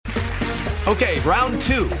Okay, round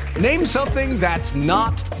two. Name something that's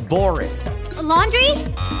not boring. A laundry?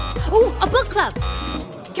 Ooh, a book club.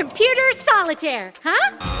 Computer solitaire,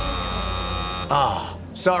 huh? Ah,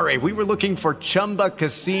 sorry, we were looking for Chumba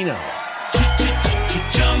Casino.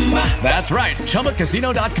 That's right,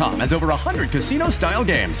 ChumbaCasino.com has over 100 casino-style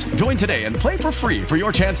games. Join today and play for free for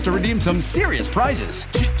your chance to redeem some serious prizes.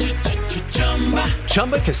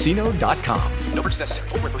 ChumbaCasino.com. No purchase necessary.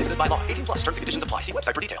 Void where prohibited by law. 18+ terms and conditions apply. See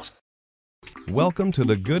website for details. Welcome to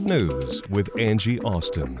The Good News with Angie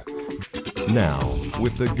Austin. Now,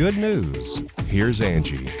 with the good news, here's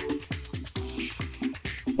Angie.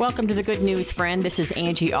 Welcome to The Good News, friend. This is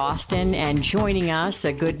Angie Austin, and joining us,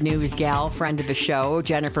 a good news gal, friend of the show,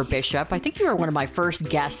 Jennifer Bishop. I think you were one of my first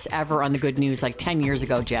guests ever on The Good News like 10 years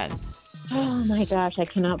ago, Jen. Oh, my gosh. I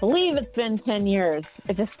cannot believe it's been 10 years.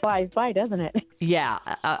 It just flies by, doesn't it? Yeah.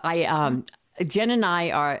 Jen and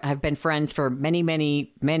I have been friends for many,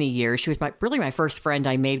 many, many years. She was really my first friend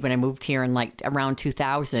I made when I moved here in around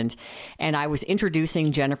 2000. And I was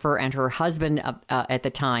introducing Jennifer and her husband at the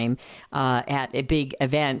time at a big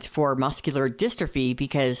event for muscular dystrophy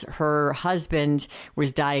because her husband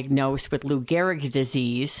was diagnosed with Lou Gehrig's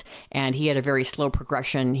disease and he had a very slow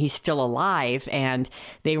progression. He's still alive, and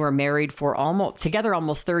they were married for almost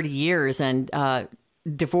 30 years and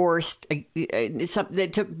divorced. That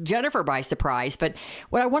took Jennifer by surprise. But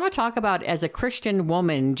what I want to talk about as a Christian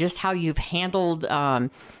woman, just how you've handled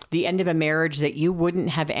the end of a marriage that you wouldn't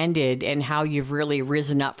have ended, and how you've really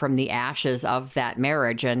risen up from the ashes of that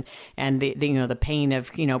marriage, and the pain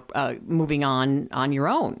of moving on your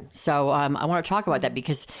own. So I want to talk about that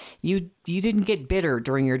because you didn't get bitter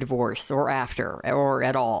during your divorce or after or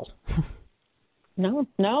at all.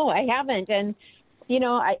 No, I haven't. And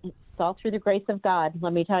it's all through the grace of God,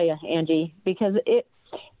 let me tell you, Angie, because it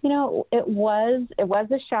was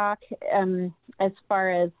a shock as far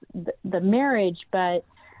as the marriage, but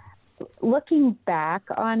looking back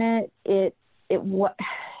on it what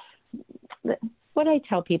I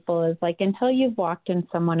tell people is until you've walked in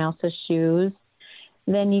someone else's shoes,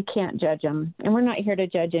 then you can't judge them. And we're not here to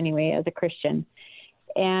judge anyway as a Christian.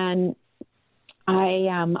 And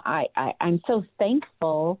I'm so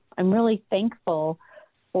thankful. I'm really thankful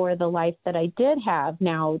for the life that I did have.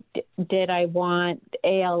 Now, did I want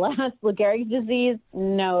ALS, Lou Gehrig's disease?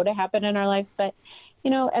 No, to happen in our life. But,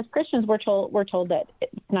 as Christians, we're told that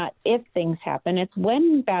it's not if things happen, it's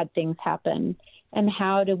when bad things happen, and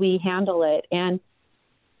how do we handle it? And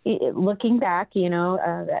looking back,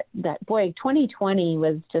 that 2020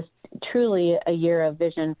 was just truly a year of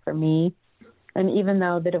vision for me. And even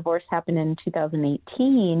though the divorce happened in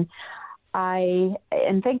 2018,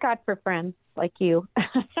 and thank God for friends like you,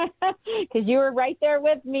 because you were right there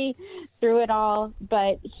with me through it all.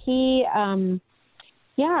 But we're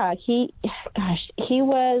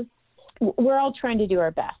all trying to do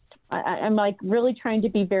our best. I'm really trying to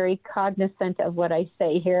be very cognizant of what I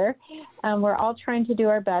say here. We're all trying to do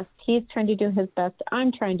our best. He's trying to do his best.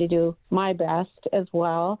 I'm trying to do my best as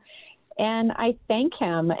well. And I thank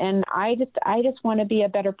him, and I just want to be a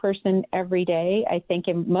better person every day. I thank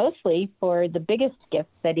him mostly for the biggest gift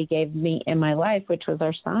that he gave me in my life, which was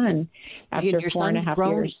our son. After your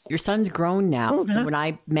 4.5 years, your son's grown now. Mm-hmm. When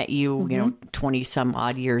I met you, 20 some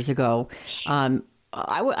odd years ago, I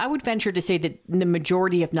would venture to say that the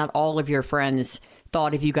majority, if not all, of your friends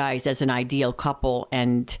thought of you guys as an ideal couple,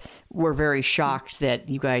 and were very shocked that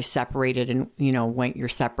you guys separated and went your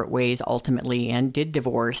separate ways ultimately, and did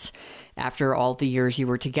divorce after all the years you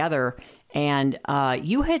were together. And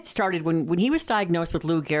you had started, when he was diagnosed with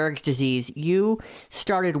Lou Gehrig's disease, you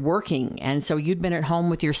started working. And so you'd been at home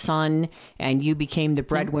with your son, and you became the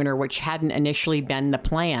breadwinner, which hadn't initially been the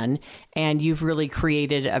plan. And you've really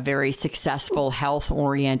created a very successful,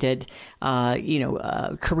 health-oriented,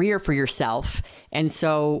 career for yourself. And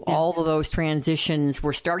so all of those transitions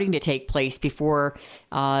were starting to take place before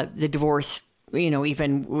the divorce,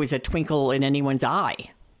 even was a twinkle in anyone's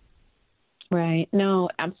eye. Right. No,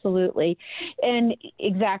 absolutely. And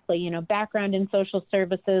exactly, background in social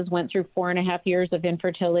services, went through 4.5 years of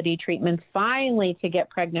infertility treatments, finally to get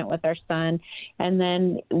pregnant with our son. And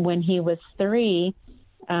then when he was 3,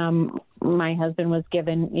 my husband was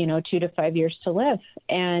given, 2 to 5 years to live.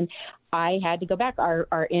 And I had to go back.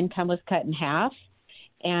 Our income was cut in half.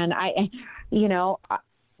 And I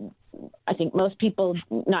think most people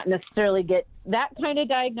not necessarily get that kind of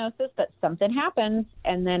diagnosis, but something happens.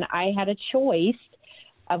 And then I had a choice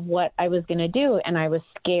of what I was going to do. And I was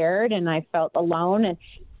scared, and I felt alone.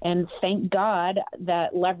 And thank God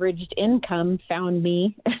that leveraged income found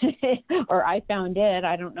me or I found it.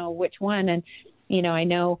 I don't know which one. And, I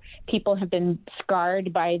know people have been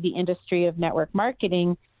scarred by the industry of network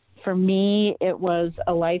marketing for me, it was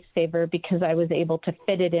a lifesaver because I was able to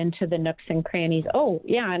fit it into the nooks and crannies. Oh,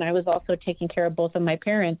 yeah. And I was also taking care of both of my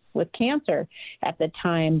parents with cancer at the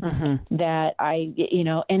time that I,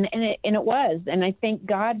 and it was. And I thank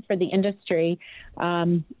God for the industry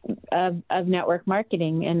of network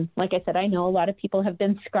marketing. And like I said, I know a lot of people have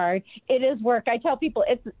been scarred. It is work. I tell people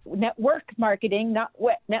it's network marketing, not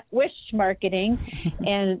wish marketing.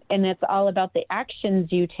 and it's all about the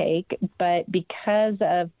actions you take. But because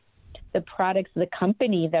of the products, the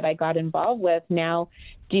company that I got involved with, now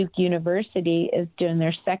Duke University is doing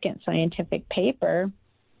their second scientific paper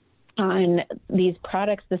on these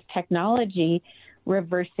products, this technology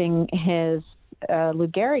reversing his Lou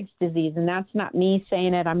Gehrig's disease. And that's not me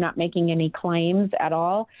saying it. I'm not making any claims at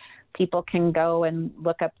all. People can go and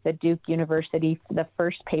look up the Duke University, the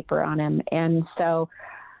first paper on him. And so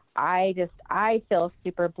I feel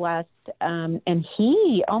super blessed. And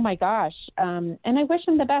he, oh my gosh. And I wish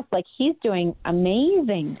him the best. Like, he's doing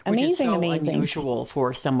amazing. Which is so unusual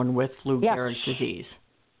for someone with Lou Gehrig's disease.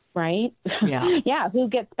 Right? Yeah. Yeah. Who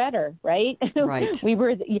gets better, right? Right.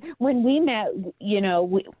 When we met,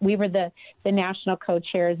 we were the national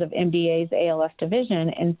co-chairs of MDA's ALS division.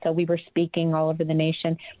 And so we were speaking all over the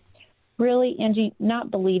nation. Really, Angie,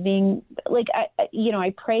 not believing, like,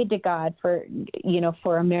 I prayed to God for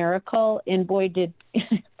a miracle, and boy did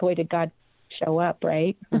God show up,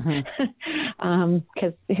 right?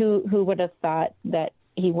 Because who would have thought that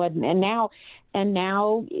he wouldn't? And now,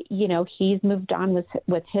 he's moved on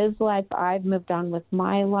with his life. I've moved on with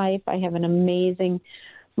my life. I have an amazing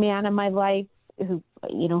man in my life whose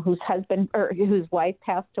husband or whose wife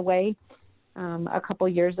passed away a couple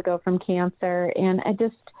years ago from cancer. And I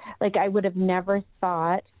just, I would have never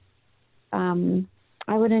thought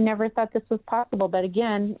this was possible. But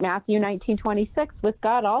again, Matthew 19:26, with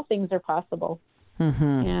God, all things are possible.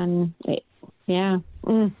 And yeah.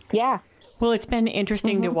 Well, it's been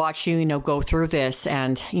interesting to watch you, go through this.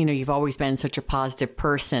 And, you've always been such a positive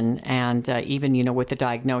person. And even, with the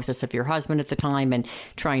diagnosis of your husband at the time and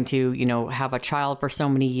trying to, have a child for so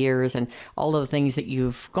many years and all of the things that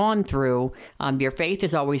you've gone through, your faith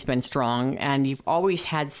has always been strong. And you've always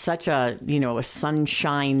had such a, a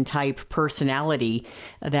sunshine type personality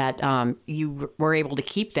that you were able to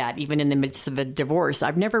keep that even in the midst of a divorce.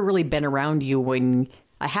 I've never really been around you when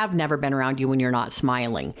you're not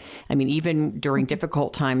smiling. I mean, even during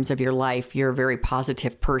difficult times of your life, you're a very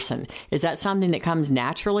positive person. Is that something that comes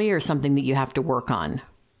naturally or something that you have to work on?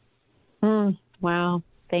 Wow.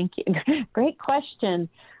 Thank you. Great question.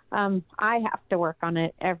 I have to work on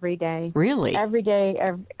it every day. Really? Every day.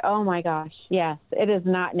 Oh my gosh. Yes. It is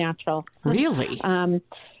not natural. Really? That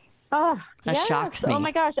shocks me. Oh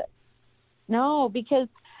my gosh. No, because,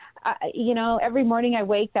 every morning I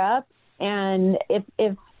wake up, and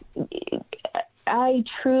if I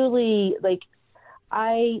truly,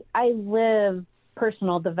 I live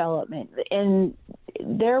personal development. And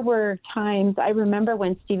there were times, I remember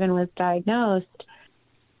when Stephen was diagnosed,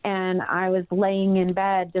 and I was laying in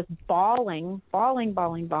bed just bawling.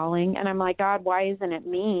 And I'm like, God, why isn't it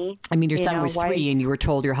me? I mean, your son was 3 and you were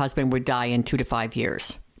told your husband would die in 2 to 5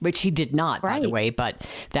 years, which he did not, by the way, but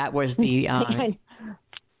that was the...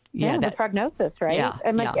 the prognosis, right? Yeah,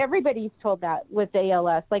 and everybody's told that with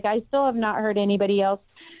ALS. I still have not heard anybody else.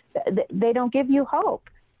 They don't give you hope.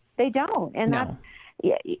 They don't. And that's,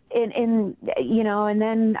 and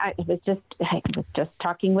then I was just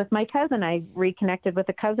talking with my cousin. I reconnected with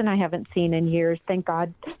a cousin I haven't seen in years. Thank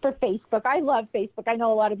God for Facebook. I love Facebook. I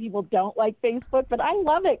know a lot of people don't like Facebook, but I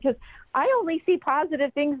love it because I only see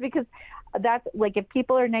positive things, because that's if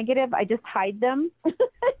people are negative, I just hide them.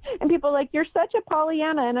 And people are like, you're such a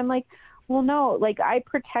Pollyanna. And I'm like, well, no, I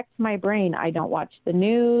protect my brain. I don't watch the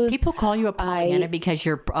news. People call you a Pollyanna because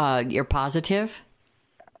you're positive.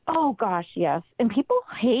 Oh gosh, yes. And people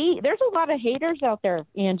there's a lot of haters out there,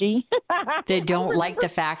 Angie. They don't like the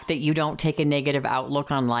fact that you don't take a negative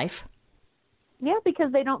outlook on life. Yeah,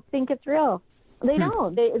 because they don't think it's real. They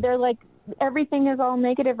don't. They're like, everything is all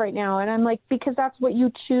negative right now. And I'm like, because that's what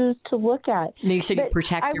you choose to look at. And you said you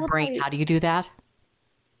protect your brain. How do you do that?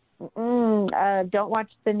 Don't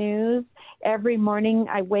watch the news. Every morning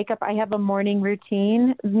I wake up, I have a morning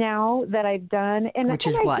routine now that I've done. And which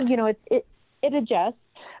is what? It adjusts,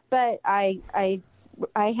 but I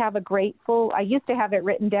have a grateful, I used to have it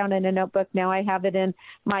written down in a notebook. Now I have it in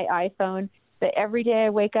my iPhone. But every day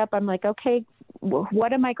I wake up, I'm like, okay,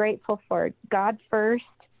 what am I grateful for? God first.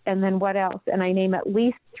 And then what else? And I name at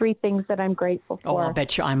least 3 things that I'm grateful for. Oh, I'll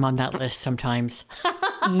bet you I'm on that list sometimes.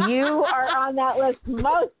 You are on that list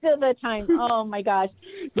most of the time. Oh, my gosh.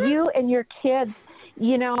 You and your kids,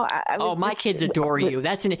 My kids adore you.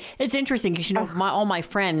 It's interesting because, all my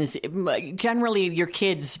friends, generally your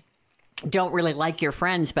kids don't really like your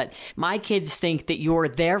friends, but my kids think that you're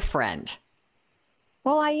their friend.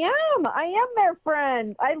 Well, I am their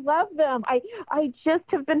friend. I love them. I just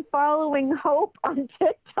have been following Hope on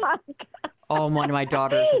TikTok. Oh, one of my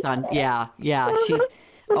daughters is on. Yeah.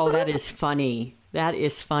 That is funny. That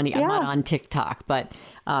is funny. I'm not on TikTok, but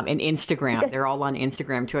and Instagram. They're all on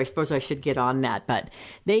Instagram too. I suppose I should get on that. But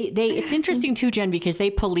it's interesting too, Jen, because they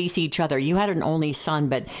police each other. You had an only son,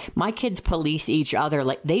 but my kids police each other.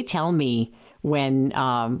 Like, they tell me when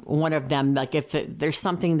one of them, like, if there's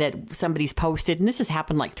something that somebody's posted, and this has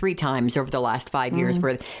happened like 3 times over the last 5 years,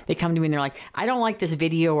 where they come to me and they're like, I don't like this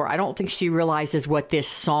video, or I don't think she realizes what this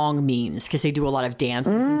song means, because they do a lot of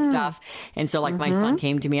dances and stuff. And so, like, my son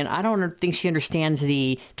came to me and I don't think she understands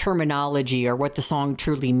the terminology or what the song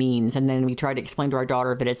truly means. And then we tried to explain to our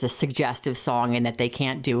daughter that it's a suggestive song and that they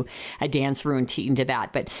can't do a dance routine to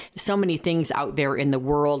that. But so many things out there in the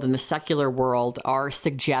world, in the secular world, are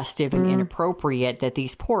suggestive and inappropriate, that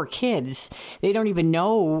these poor kids, they don't even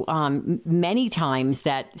know many times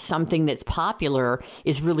that something that's popular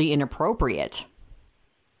is really inappropriate.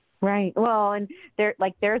 Right. Well, and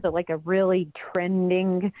there's a really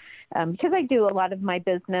trending, because I do a lot of my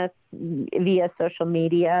business via social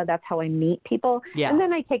media. That's how I meet people. Yeah. And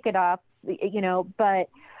then I take it off, but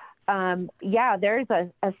there's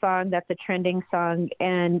a song that's a trending song,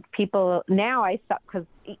 and people now, I stop because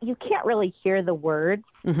you can't really hear the words.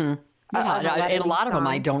 Mm-hmm. And a lot of them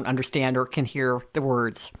I don't understand or can hear the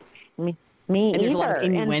words. Me and either. There's a lot of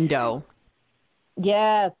innuendo.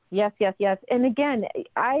 Yes. And again,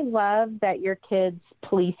 I love that your kids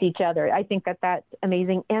police each other. I think that that's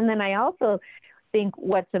amazing. And then I also think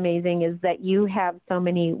what's amazing is that you have so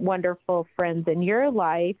many wonderful friends in your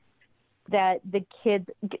life that the kids,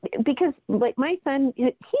 because like my son,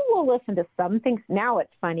 he will listen to some things. Now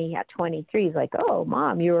it's funny at 23, he's like, oh,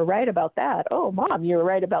 Mom, you were right about that. Oh, Mom, you were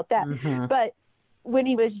right about that. Mm-hmm. But when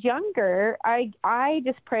he was younger, I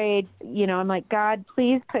just prayed, I'm like, God,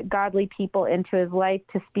 please put godly people into his life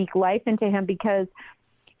to speak life into him, because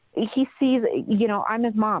he sees, I'm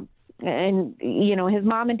his mom, and, his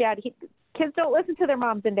mom and dad, kids don't listen to their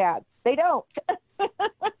moms and dads. They don't.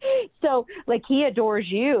 So, like, he adores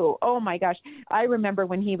you. Oh, my gosh. I remember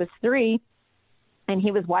when he was 3 and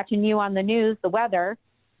he was watching you on the news, the weather,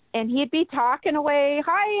 and he'd be talking away.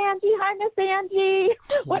 Hi, Angie. Hi, Miss Angie.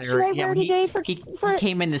 What should I wear today? He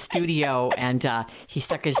came in the studio and he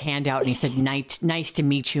stuck his hand out and he said, nice to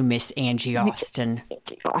meet you, Miss Angie Austin.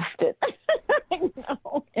 Angie Austin. I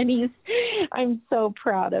know. And I'm so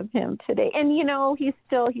proud of him today. And, he's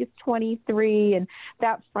 23, and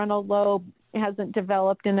that frontal lobe hasn't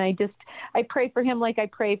developed. And I pray for him like I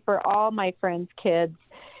pray for all my friends' kids,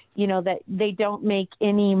 that they don't make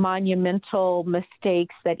any monumental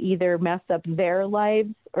mistakes that either mess up their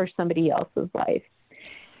lives or somebody else's life.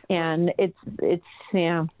 And it's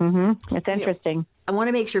interesting. I want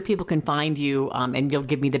to make sure people can find you, and you'll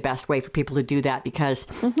give me the best way for people to do that, because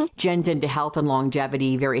Jen's into health and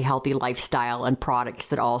longevity, very healthy lifestyle, and products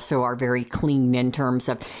that also are very clean in terms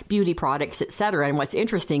of beauty products, et cetera. And what's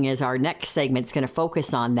interesting is our next segment is going to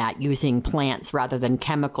focus on that, using plants rather than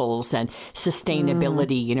chemicals, and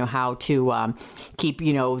sustainability, how to keep,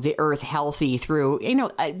 the earth healthy through,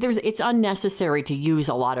 it's unnecessary to use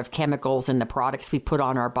a lot of chemicals in the products we put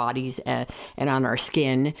on our bodies and on our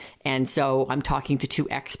skin. And so I'm talking to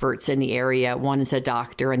 2 experts in the area. One is a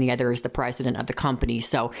doctor and the other is the president of the company.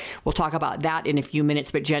 So we'll talk about that in a few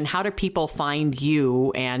minutes. But Jen, how do people find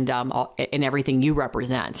you and everything you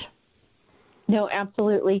represent? No,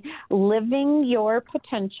 absolutely.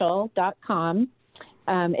 livingyourpotential.com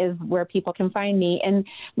is where people can find me. And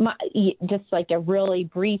just like a really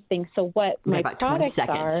brief thing. So what my products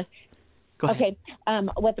are. Okay.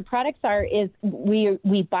 What the products are is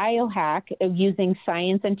we biohack using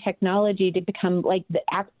science and technology to become like the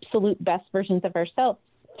absolute best versions of ourselves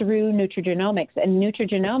through nutrigenomics. And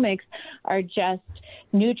nutrigenomics are just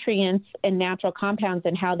nutrients and natural compounds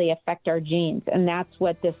and how they affect our genes. And that's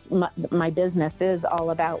what my business is all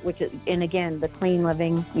about, which is, and again, the clean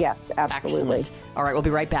living. Yes, absolutely. Excellent. All right. We'll be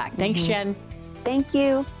right back. Thanks, Jen. Thank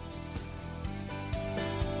you.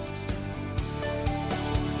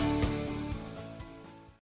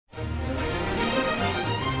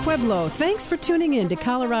 Pueblo, thanks for tuning in to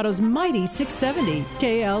Colorado's mighty 670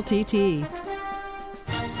 KLTT.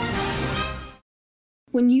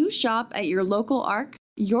 When you shop at your local ARC,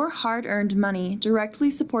 your hard-earned money directly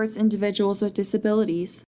supports individuals with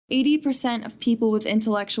disabilities. 80% of people with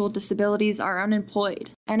intellectual disabilities are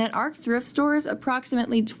unemployed, and at ARC thrift stores,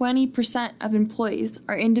 approximately 20% of employees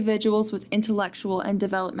are individuals with intellectual and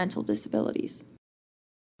developmental disabilities.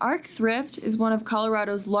 ARC Thrift is one of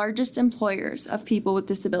Colorado's largest employers of people with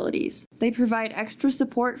disabilities. They provide extra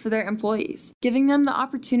support for their employees, giving them the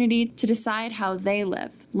opportunity to decide how they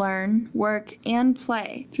live, learn, work, and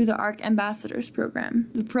play through the ARC Ambassadors program.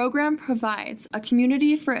 The program provides a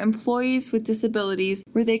community for employees with disabilities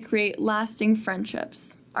where they create lasting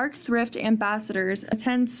friendships. ARC Thrift ambassadors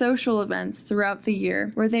attend social events throughout the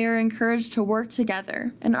year where they are encouraged to work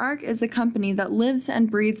together, and ARC is a company that lives and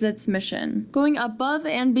breathes its mission, going above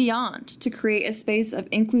and beyond to create a space of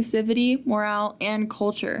inclusivity, morale, and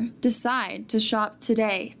culture. Decide to shop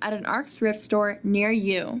today at an ARC Thrift store near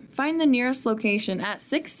you. Find the nearest location at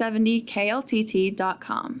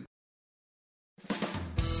 670kltt.com.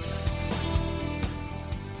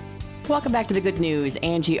 Welcome back to the Good News.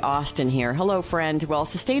 Angie Austin here. Hello, friend. Well,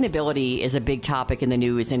 sustainability is a big topic in the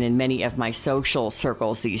news and in many of my social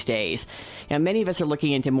circles these days. Now, many of us are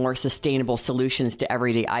looking into more sustainable solutions to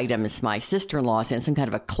everyday items. My sister-in-law is in some kind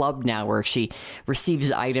of a club now where she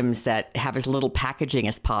receives items that have as little packaging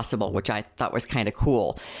as possible, which I thought was kind of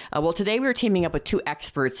cool. Well, today we're teaming up with two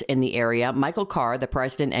experts in the area, Michael Carr, the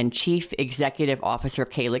president and chief executive officer of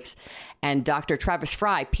Calyx, and Dr. Travis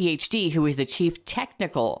Fry, PhD, who is the Chief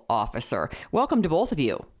Technical Officer. Welcome to both of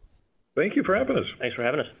you. Thank you for having us. Thanks for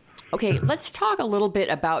having us. Okay, let's talk a little bit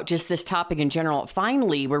about just this topic in general.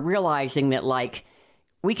 Finally, we're realizing that,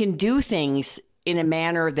 we can do things in a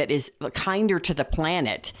manner that is kinder to the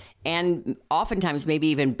planet and oftentimes maybe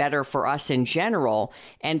even better for us in general.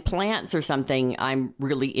 And plants are something I'm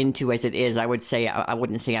really into as it is. I would say, I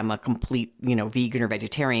wouldn't say I'm a complete, vegan or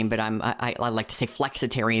vegetarian, but I like to say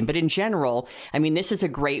flexitarian. But in general, I mean, this is a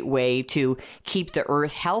great way to keep the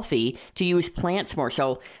earth healthy, to use plants more.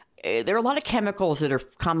 So there are a lot of chemicals that are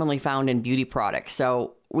commonly found in beauty products.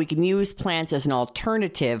 So we can use plants as an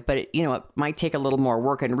alternative, but it might take a little more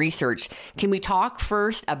work and research. Can we talk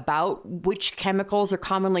first about which chemicals are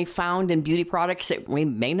commonly found in beauty products that we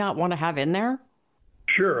may not want to have in there?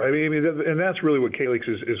 Sure. And that's really what Calyx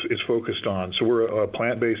is focused on. So we're a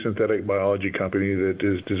plant-based synthetic biology company that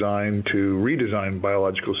is designed to redesign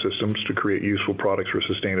biological systems to create useful products for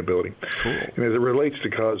sustainability. Cool. And as it relates to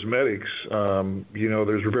cosmetics,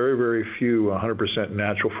 there's very, very few 100%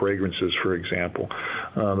 natural fragrances, for example.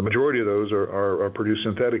 The majority of those are produced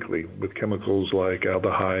synthetically with chemicals like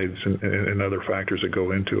aldehydes and other factors that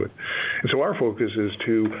go into it. And so our focus is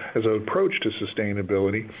as an approach to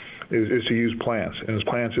sustainability, is to use plants, and as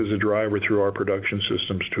plants as a driver through our production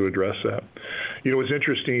systems to address that. What's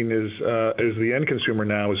interesting is the end consumer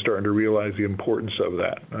now is starting to realize the importance of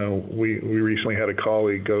that. We recently had a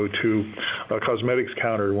colleague go to a cosmetics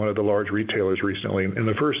counter at one of the large retailers recently, and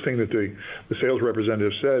the first thing that the sales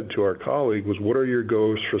representative said to our colleague was, "What are your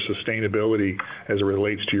goals for sustainability as it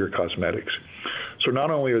relates to your cosmetics?" So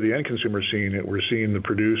not only are the end consumers seeing it, we're seeing the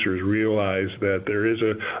producers realize that there is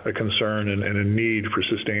a concern and a need for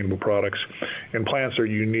sustainable products, and plants are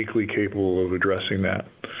uniquely capable of addressing that.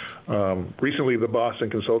 Recently, the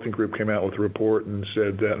Boston Consulting Group came out with a report and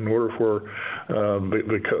said that in order for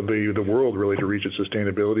the world really to reach its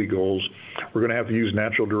sustainability goals, we're going to have to use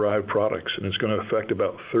natural-derived products, and it's going to affect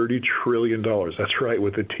about $30 trillion. That's right,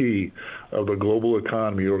 with a T, of the global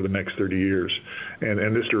economy over the next 30 years.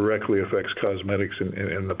 And this directly affects cosmetics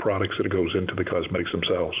and the products that goes into the cosmetics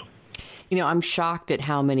themselves. I'm shocked at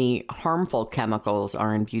how many harmful chemicals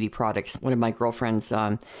are in beauty products. One of my girlfriends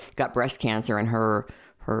got breast cancer, and her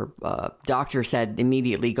doctor said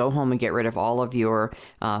immediately, go home and get rid of all of your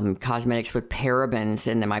cosmetics with parabens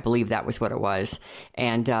in them. I believe that was what it was.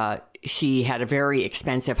 And she had a very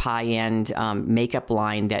expensive high-end makeup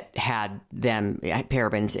line that had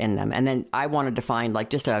parabens in them. And then I wanted to find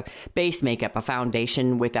just a base makeup, a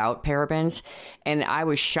foundation without parabens. And I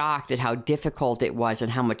was shocked at how difficult it was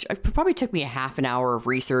and how much, it probably took me a half an hour of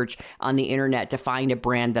research on the internet to find a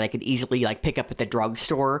brand that I could easily pick up at the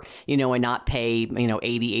drugstore, and not pay,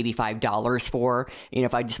 $80, $85 for,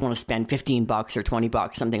 if I just want to spend $15 or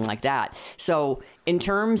 $20, something like that. So in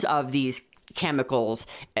terms of these chemicals,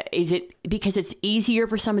 is it because it's easier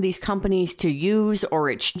for some of these companies to use, or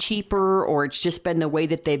it's cheaper, or it's just been the way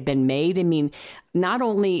that they've been made? I mean, not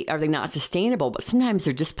only are they not sustainable, but sometimes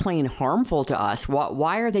they're just plain harmful to us.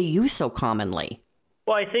 Why are they used so commonly?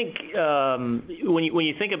 Well, I think when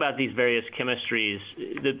you think about these various chemistries,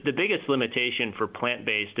 the biggest limitation for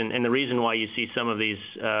plant-based, and the reason why you see some of these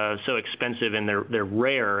so expensive and they're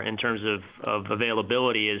rare in terms of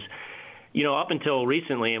availability is, up until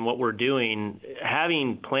recently and what we're doing,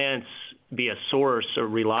 having plants be a source, a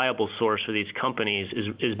reliable source for these companies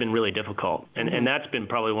has been really difficult. And that's been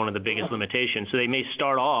probably one of the biggest limitations. So they may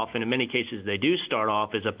start off, and in many cases they do start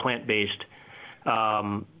off as a plant-based,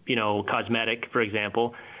 cosmetic, for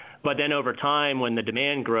example. But then over time, when the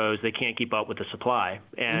demand grows, they can't keep up with the supply.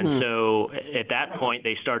 And so at that point,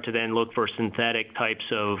 they start to then look for synthetic types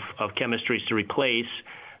of chemistries to replace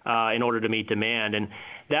in order to meet demand. And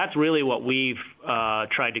that's really what we've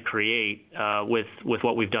tried to create with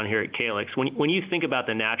what we've done here at Calyx. When you think about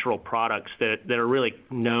the natural products that are really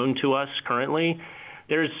known to us currently,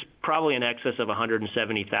 there's probably in excess of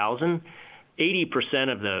 170,000.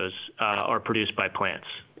 80% of those are produced by plants.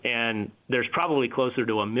 And there's probably closer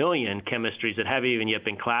to 1 million chemistries that haven't even yet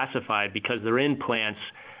been classified because they're in plants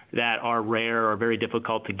that are rare or very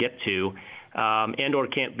difficult to get to and or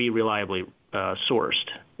can't be reliably sourced.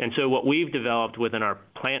 And so what we've developed within our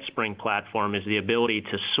Plant Spring platform is the ability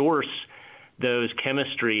to source those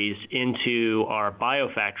chemistries into our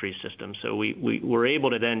biofactory system. So we're able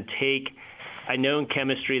to then take a known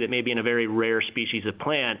chemistry that may be in a very rare species of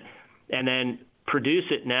plant and then produce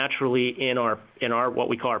it naturally in our what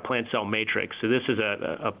we call our plant cell matrix. So this is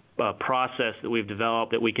a process that we've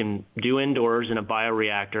developed that we can do indoors in a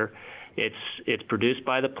bioreactor. It's produced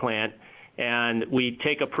by the plant, and we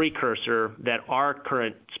take a precursor that our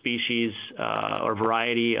current species or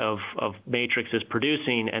variety of matrix is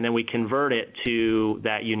producing, and then we convert it to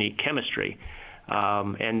that unique chemistry.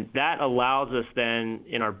 And that allows us then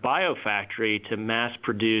in our biofactory to mass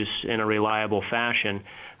produce in a reliable fashion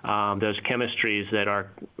those chemistries that are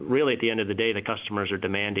really, at the end of the day, the customers are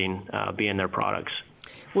demanding be in their products.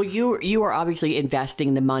 Well, you are obviously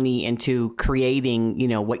investing the money into creating,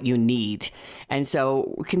 what you need. And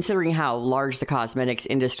so considering how large the cosmetics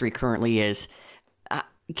industry currently is,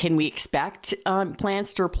 can we expect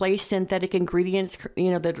plants to replace synthetic ingredients,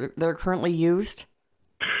 that are currently used?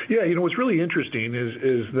 Yeah, what's really interesting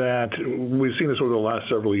is that we've seen this over the last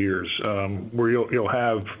several years, where you'll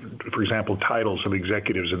have, for example, titles of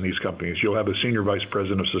executives in these companies. You'll have a senior vice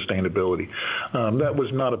president of sustainability. That was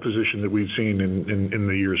not a position that we've seen in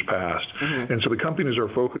the years past. And so the companies are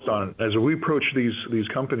focused on, as we approach these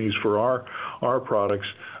companies for our products,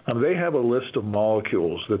 they have a list of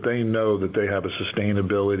molecules that they know that they have a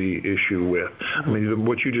sustainability issue with. I mean,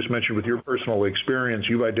 what you just mentioned with your personal experience,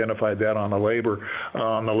 you've identified that on the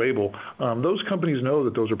label. Those companies know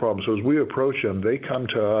that those are problems. So as we approach them, they come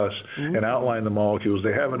to us and outline the molecules.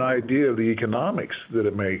 They have an idea of the economics that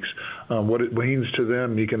it makes, what it means to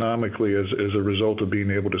them economically as a result of being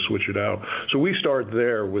able to switch it out. So we start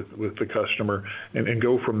there with the customer and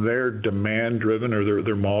go from their demand-driven or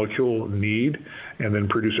their molecule need and then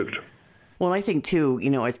produce it. Well, I think, too,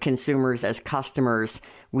 as consumers, as customers,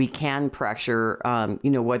 we can pressure,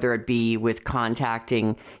 whether it be with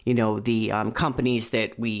contacting, the companies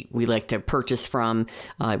that we like to purchase from,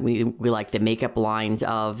 we like the makeup lines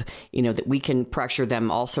of, that we can pressure them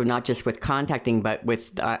also, not just with contacting, but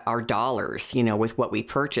with our dollars, with what we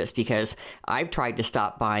purchase, because I've tried to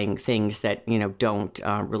stop buying things that, don't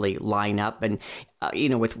really line up and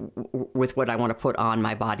with what I want to put on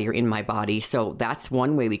my body or in my body. So that's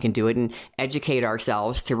one way we can do it, and educate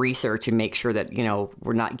ourselves to research and make sure that,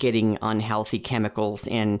 we're not getting unhealthy chemicals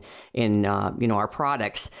in our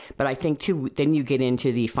products. But I think too, then you get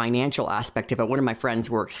into the financial aspect of it. One of my friends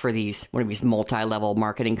works for one of these multi-level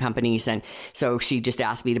marketing companies. And so she just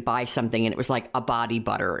asked me to buy something, and it was like a body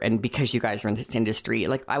butter. And because you guys are in this industry,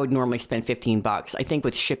 like I would normally spend $15. I think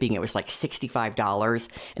with shipping, it was like $65.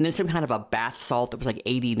 And then some kind of a bath salt that was like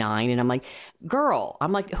 $89. And I'm like, girl,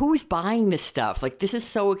 who's buying this stuff? Like, this is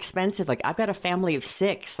so expensive. Like, I've got a family of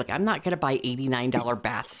 6. Like, I'm not going to buy $89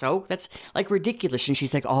 bath soap. That's like ridiculous. And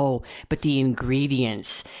she's like, oh, but the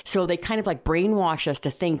ingredients. So they kind of like brainwash us to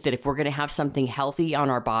think that if we're going to have something healthy on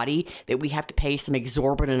our body, that we have to pay some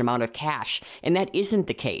exorbitant amount of cash. And that isn't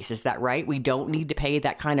the case. Is that right? We don't need to pay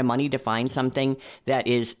that kind of money to find something that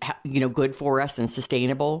is, good for us and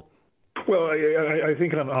sustainable. Well, I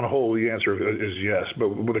think on a whole, the answer is yes. But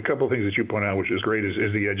with a couple of things that you point out, which is great, is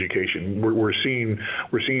the education. We're seeing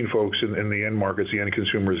folks in the end markets, the end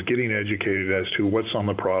consumers, getting educated as to what's on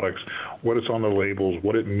the products, what it's on the labels,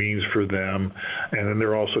 what it means for them, and then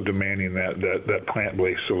they're also demanding that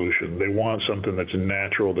plant-based solution. They want something that's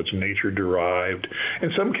natural, that's nature-derived.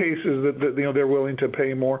 In some cases, that they're willing to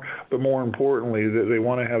pay more, but more importantly, they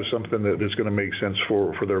want to have something that's going to make sense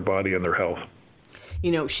for their body and their health.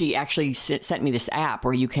 She actually sent me this app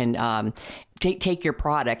where you can take your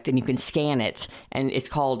product and you can scan it, and it's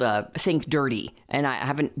called Think Dirty. And I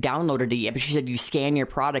haven't downloaded it yet, but she said you scan your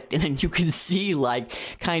product and then you can see like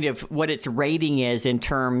kind of what its rating is in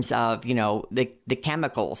terms of, the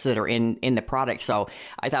chemicals that are in the product. So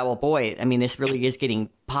I thought, well, boy, I mean, this really is getting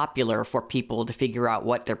popular for people to figure out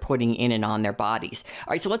what they're putting in and on their bodies.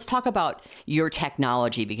 All right, so let's talk about your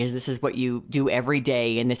technology, because this is what you do every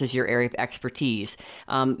day and this is your area of expertise.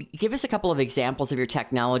 Give us a couple of examples of your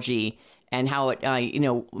technology and how it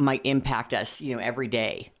might impact us every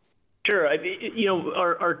day. Sure.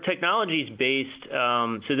 Our technology is based.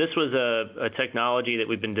 So this was a technology that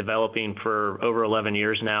we've been developing for over 11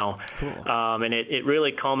 years now, cool. And it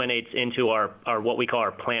really culminates into our what we call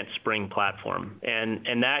our Plant Spring platform,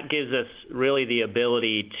 and that gives us really the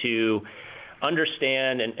ability to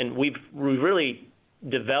understand, and we've really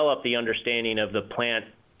developed the understanding of the plant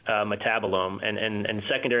metabolome and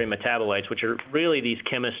secondary metabolites, which are really these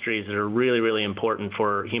chemistries that are really, really important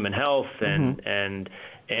for human health and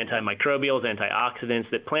antimicrobials, antioxidants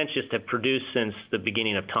that plants just have produced since the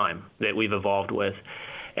beginning of time that we've evolved with.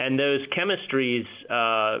 And those chemistries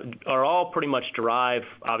are all pretty much derived,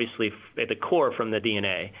 obviously, at the core from the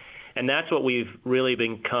DNA. And that's what we've really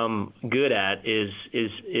become good at is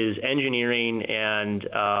engineering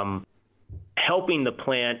and helping the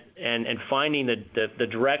plant and finding the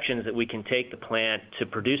directions that we can take the plant to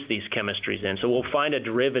produce these chemistries in. So we'll find a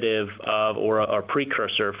derivative of or a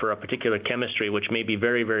precursor for a particular chemistry, which may be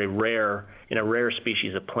very, very rare in a rare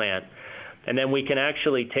species of plant. And then we can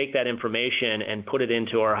actually take that information and put it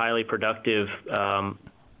into our highly productive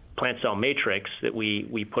plant cell matrix that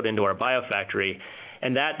we put into our biofactory.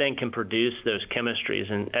 And that then can produce those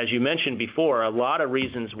chemistries. And as you mentioned before, a lot of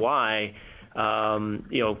reasons why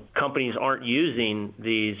companies aren't using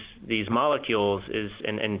these molecules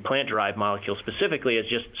and plant-derived molecules specifically is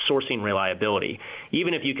just sourcing reliability.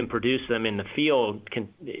 Even if you can produce them in the field,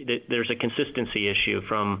 there's a consistency issue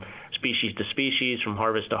from species to species, from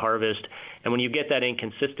harvest to harvest. And when you get that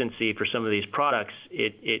inconsistency for some of these products,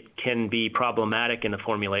 it can be problematic in the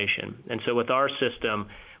formulation. And so with our system,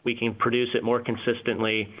 we can produce it more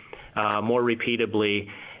consistently, more repeatably.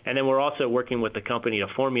 And then we're also working with the company to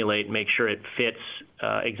formulate and make sure it fits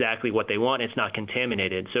exactly what they want. It's not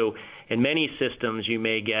contaminated. So in many systems, you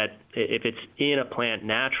may get, if it's in a plant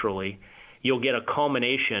naturally, you'll get a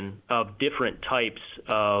culmination of different types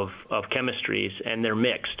of chemistries, and they're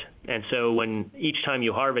mixed. And so when each time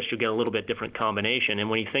you harvest, you get a little bit different combination. And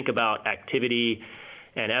when you think about activity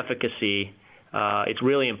and efficacy, it's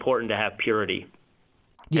really important to have purity.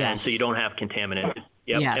 Yes. And so you don't have contaminants.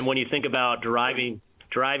 Yep. Yes. And when you think about deriving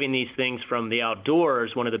these things from the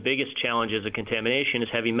outdoors, one of the biggest challenges of contamination is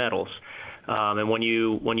heavy metals. And when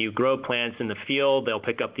you grow plants in the field, they'll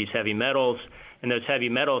pick up these heavy metals, and those heavy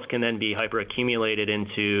metals can then be hyperaccumulated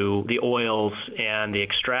into the oils and the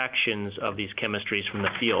extractions of these chemistries from the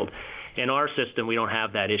field. In our system, we don't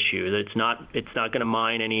have that issue. It's not going to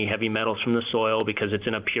mine any heavy metals from the soil because it's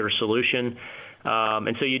in a pure solution.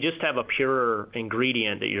 And so you just have a purer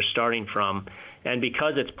ingredient that you're starting from. And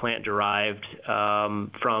because it's plant-derived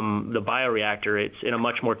from the bioreactor, it's in a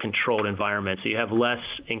much more controlled environment. So you have less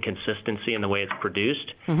inconsistency in the way it's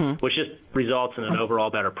produced, which just results in an overall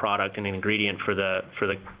better product and an ingredient for the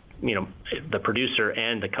producer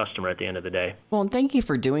and the customer at the end of the day. Well, and thank you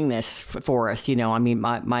for doing this for us. I mean,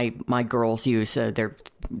 my girls use their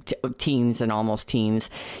teens and almost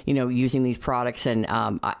teens, using these products. And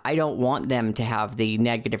I don't want them to have the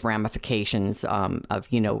negative ramifications of,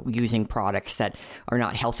 using products that are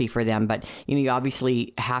not healthy for them. But, you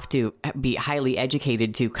obviously have to be highly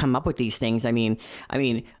educated to come up with these things. I mean,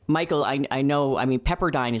 Michael, I know,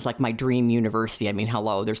 Pepperdine is like my dream university. I mean,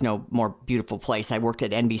 hello, there's no more beautiful place. I worked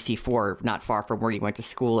at NBC4, not far from where you went to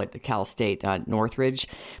school at Cal State, Northridge.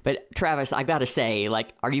 But Travis, I've got to say,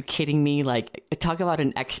 are you kidding me? Talk about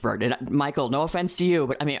an expert. And Michael, no offense to you,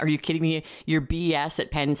 but are you kidding me? Your BS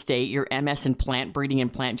at Penn State, your MS in plant breeding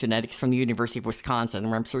and plant genetics from the University of Wisconsin,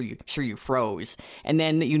 where I'm sure you froze, and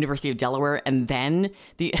then the University of Delaware, and then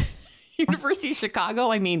the University of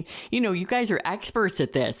Chicago. You guys are experts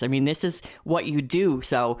at this. This is what you do.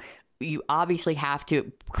 So you obviously have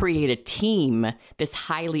to create a team that's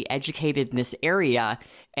highly educated in this area,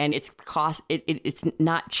 and it's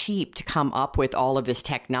not cheap to come up with all of this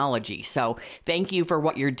technology. So thank you for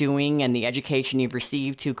what you're doing and the education you've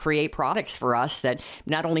received to create products for us that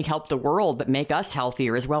not only help the world, but make us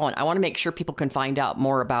healthier as well. And I want to make sure people can find out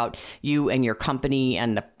more about you and your company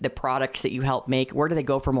and the products that you help make. Where do they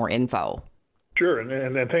go for more info? Sure,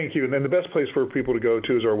 and thank you. And then the best place for people to go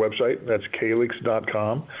to is our website. That's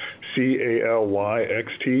calyx.com, CALYXT.com.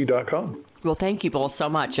 Well, thank you both so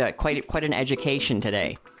much. Quite an education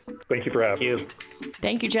today. Thank you for having me.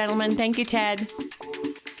 Thank you, gentlemen. Thank you, Ted.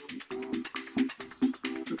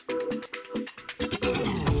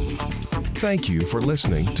 Thank you for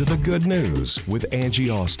listening to The Good News with Angie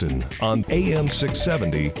Austin on AM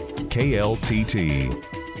 670 KLTT.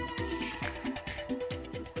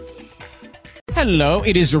 Hello,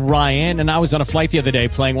 it is Ryan, and I was on a flight the other day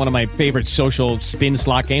playing one of my favorite social spin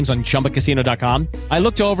slot games on ChumbaCasino.com. I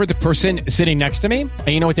looked over at the person sitting next to me, and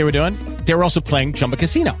you know what they were doing? They were also playing Chumba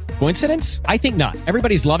Casino. Coincidence? I think not.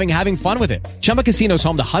 Everybody's loving having fun with it. Chumba Casino is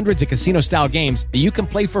home to hundreds of casino-style games that you can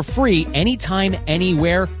play for free anytime,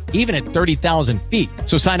 anywhere, even at 30,000 feet.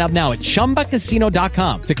 So sign up now at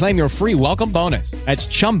ChumbaCasino.com to claim your free welcome bonus. That's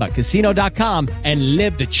ChumbaCasino.com and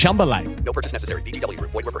live the Chumba life. No purchase necessary. VGW.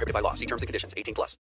 Void where prohibited by law. See terms and conditions. 18+.